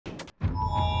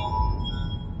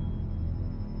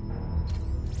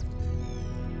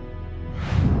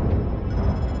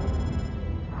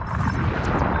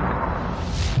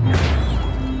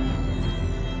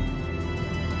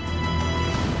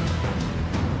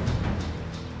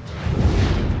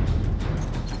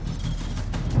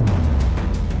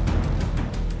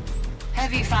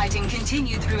fighting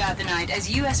continued throughout the night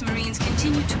as U.S. Marines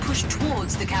continued to push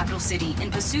towards the capital city in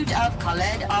pursuit of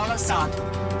Khaled al-Assad.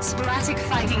 Sporadic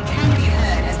fighting can be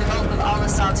heard as the bulk of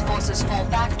al-Assad's forces fall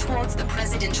back towards the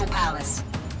presidential palace.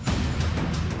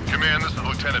 Command, this is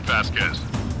Lieutenant Vasquez.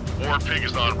 War Pig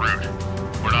is en route.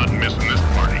 We're not missing this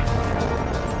party.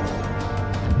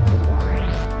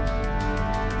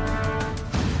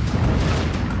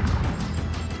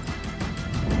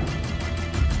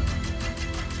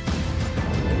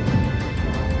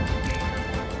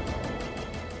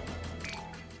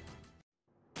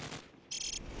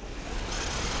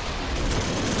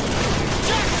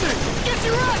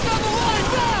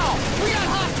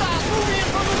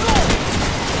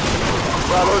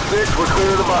 Bravo 6, we're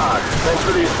clear of the box. Thanks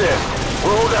for the assist.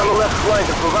 We'll hold down the left flank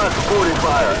and provide supporting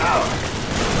fire. Out.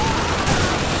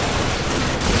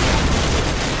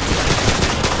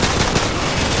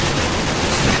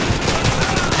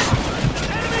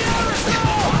 Enemy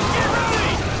aerosol! Get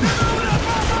ready! Moving up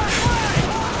on my flank!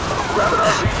 Grab an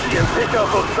RPG and pick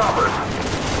out those choppers.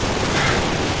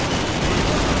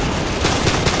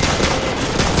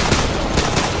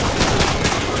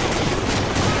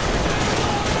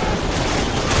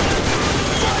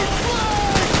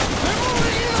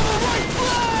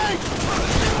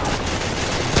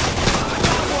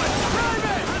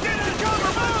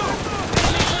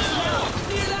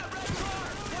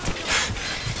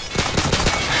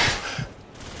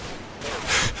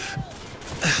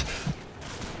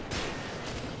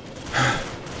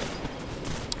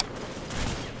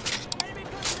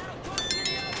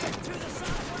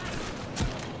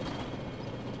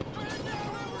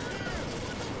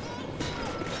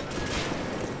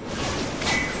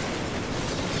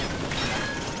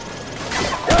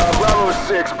 Bravo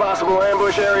 6, possible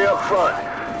ambush area up front.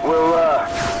 We'll,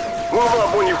 move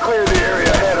up when you've cleared the area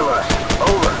ahead of us.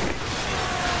 Over.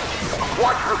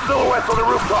 Watch for silhouettes on the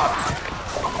rooftops.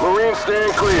 Marines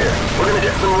stand clear. We're gonna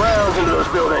get some rounds into those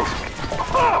buildings.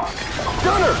 Oh!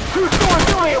 Gunner! Two-story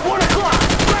building at 1 o'clock!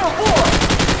 Ground floor!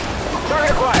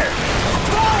 Target acquired.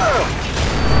 Fire!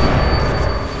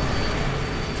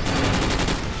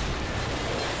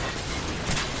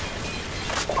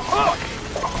 Oh!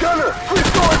 Gunner!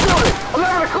 Three-story building!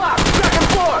 11 o'clock! Second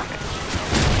floor!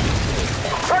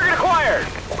 Target acquired!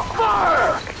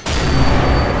 Fire!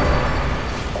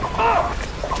 Oh!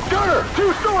 Gunner!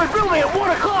 Two-story building at 1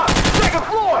 o'clock! Second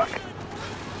floor!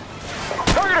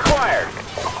 Target acquired!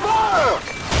 Fire!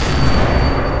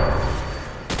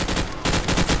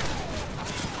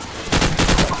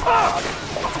 Oh!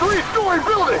 Three-story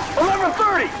building!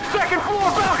 11:30! Second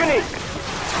floor balcony!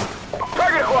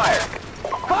 Target acquired!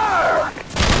 Fire!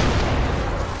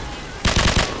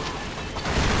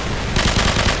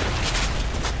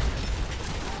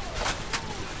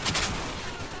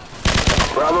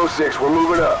 Bravo 6, we're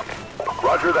moving up.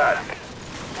 Roger that.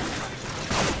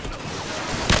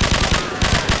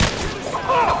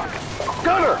 Oh!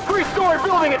 Gunner! Three-story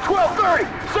building at 12:30!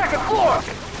 Second floor!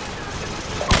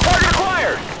 Target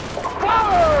acquired!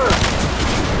 Fire!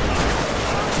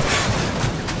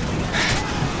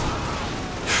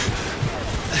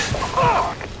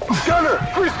 Oh! Gunner!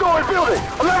 Three-story building!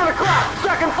 11 o'clock!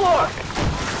 Second floor!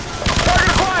 Target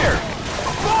acquired!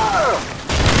 Fire!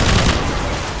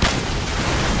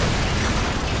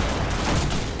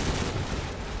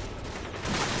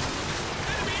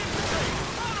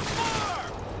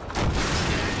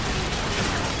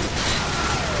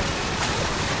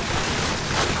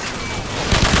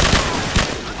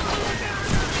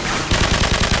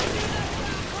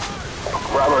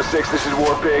 Bravo 6, this is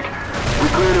War Pig. We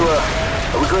clear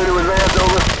to advance,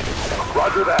 over?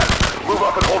 Roger that. Move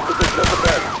up and hold position at the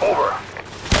bend. Over.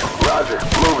 Roger,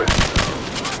 moving.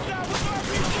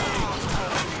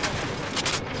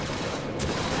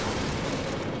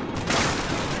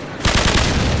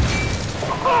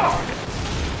 Oh!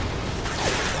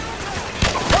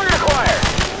 Target acquired!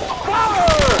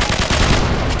 Fire!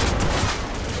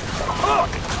 Oh!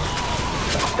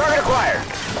 Target acquired!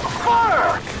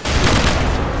 Fire!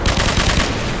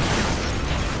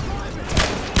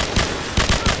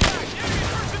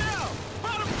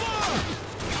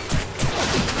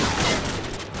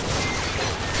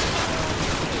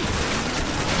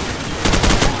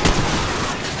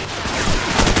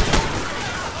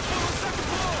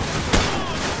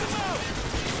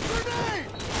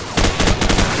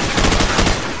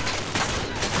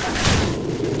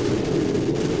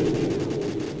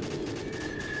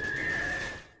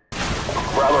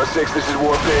 Bravo 6, this is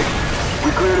War Pig.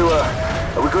 We clear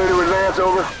to advance,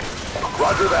 over?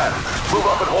 Roger that. Move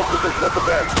up and hold position at the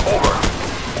bend. Over.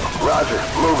 Roger,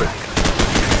 moving.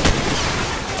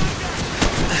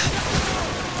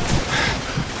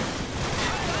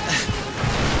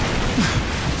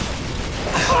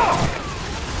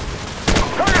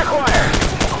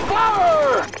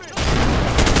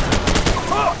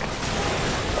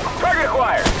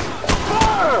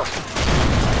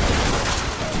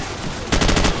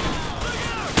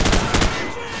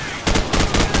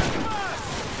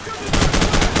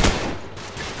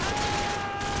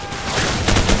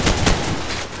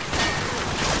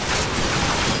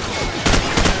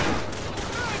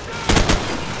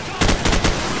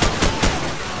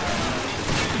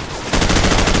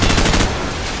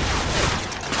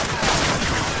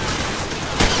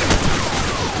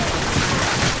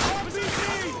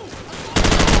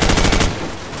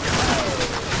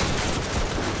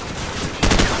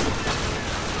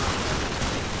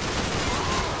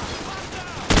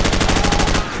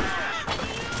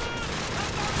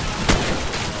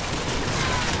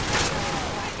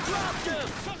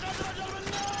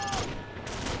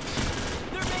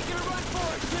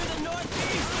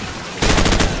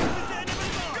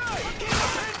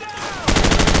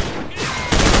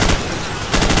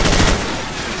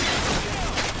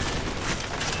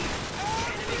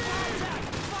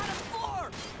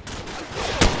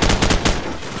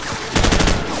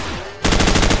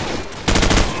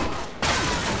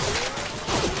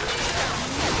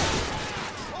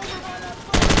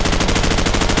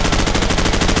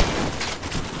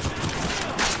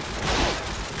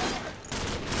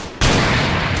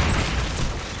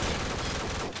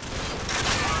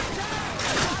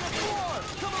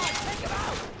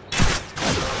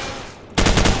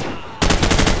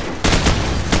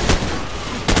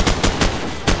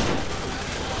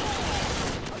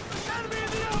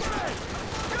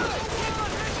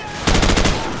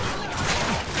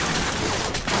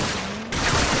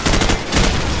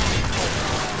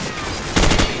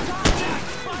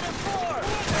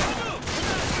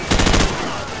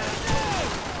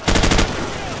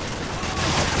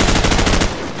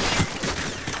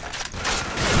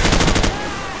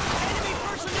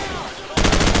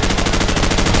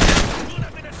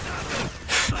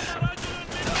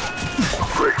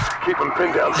 them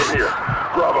pinned down from here.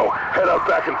 Bravo, head out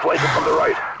back and flank them from the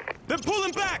right. They're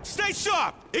pulling back! Stay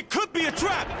sharp! It could be a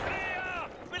trap!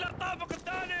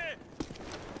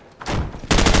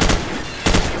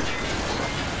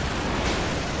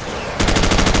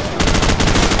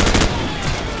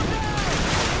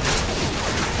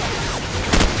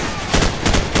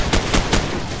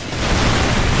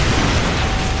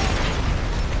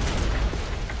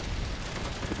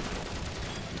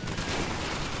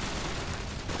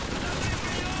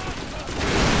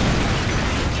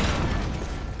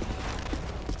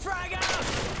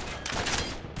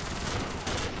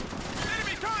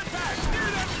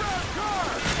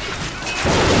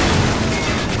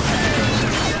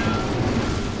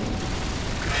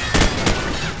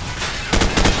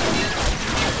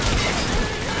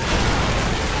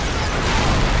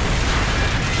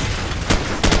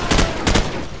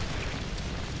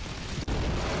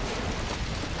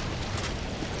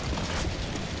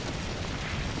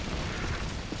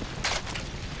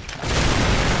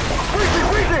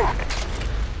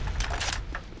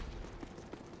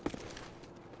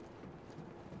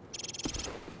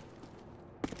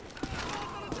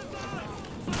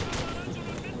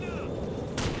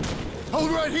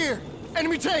 Hold right here!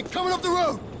 Enemy tank coming up the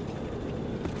road!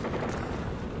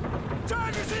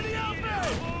 Target's in the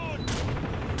outfit!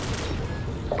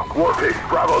 Warpig,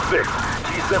 Bravo 6.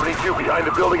 T-72 behind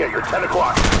the building at your 10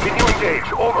 o'clock. Can you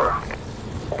engage? Over.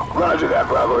 Roger that,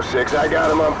 Bravo 6. I got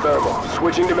him on thermal.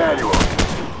 Switching to manual.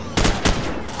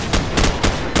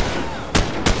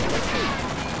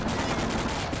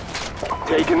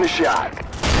 Taking the shot.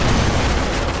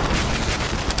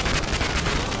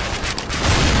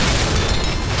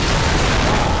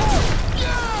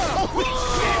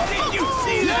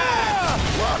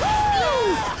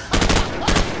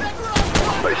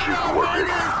 Nice shooting,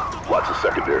 Warpig. Lots of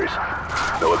secondaries.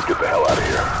 Now let's get the hell out of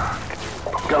here.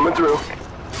 Coming through.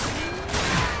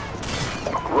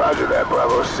 Roger that,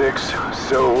 Bravo 6.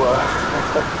 So,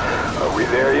 are we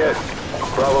there yet?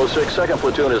 Bravo 6, 2nd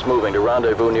platoon is moving to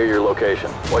rendezvous near your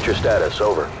location. What's your status?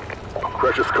 Over.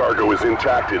 Precious cargo is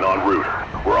intact and en route.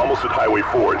 We're almost at Highway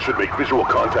 4 and should make visual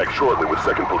contact shortly with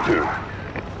 2nd platoon.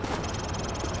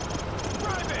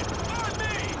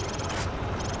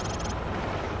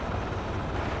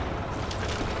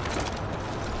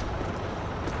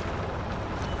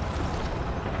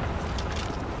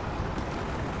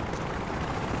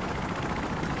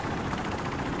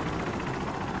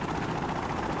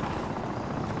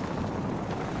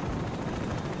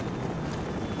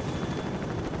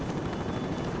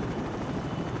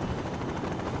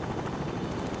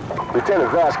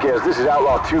 Lieutenant Vasquez, this is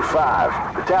Outlaw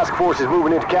 2-5. The task force is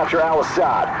moving in to capture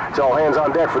Al-Assad. It's all hands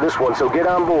on deck for this one, so get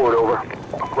on board, over.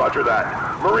 Roger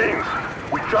that. Marines,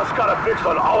 we just got a fix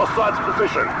on Al-Assad's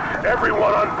position.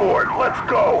 Everyone on board, let's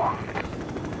go!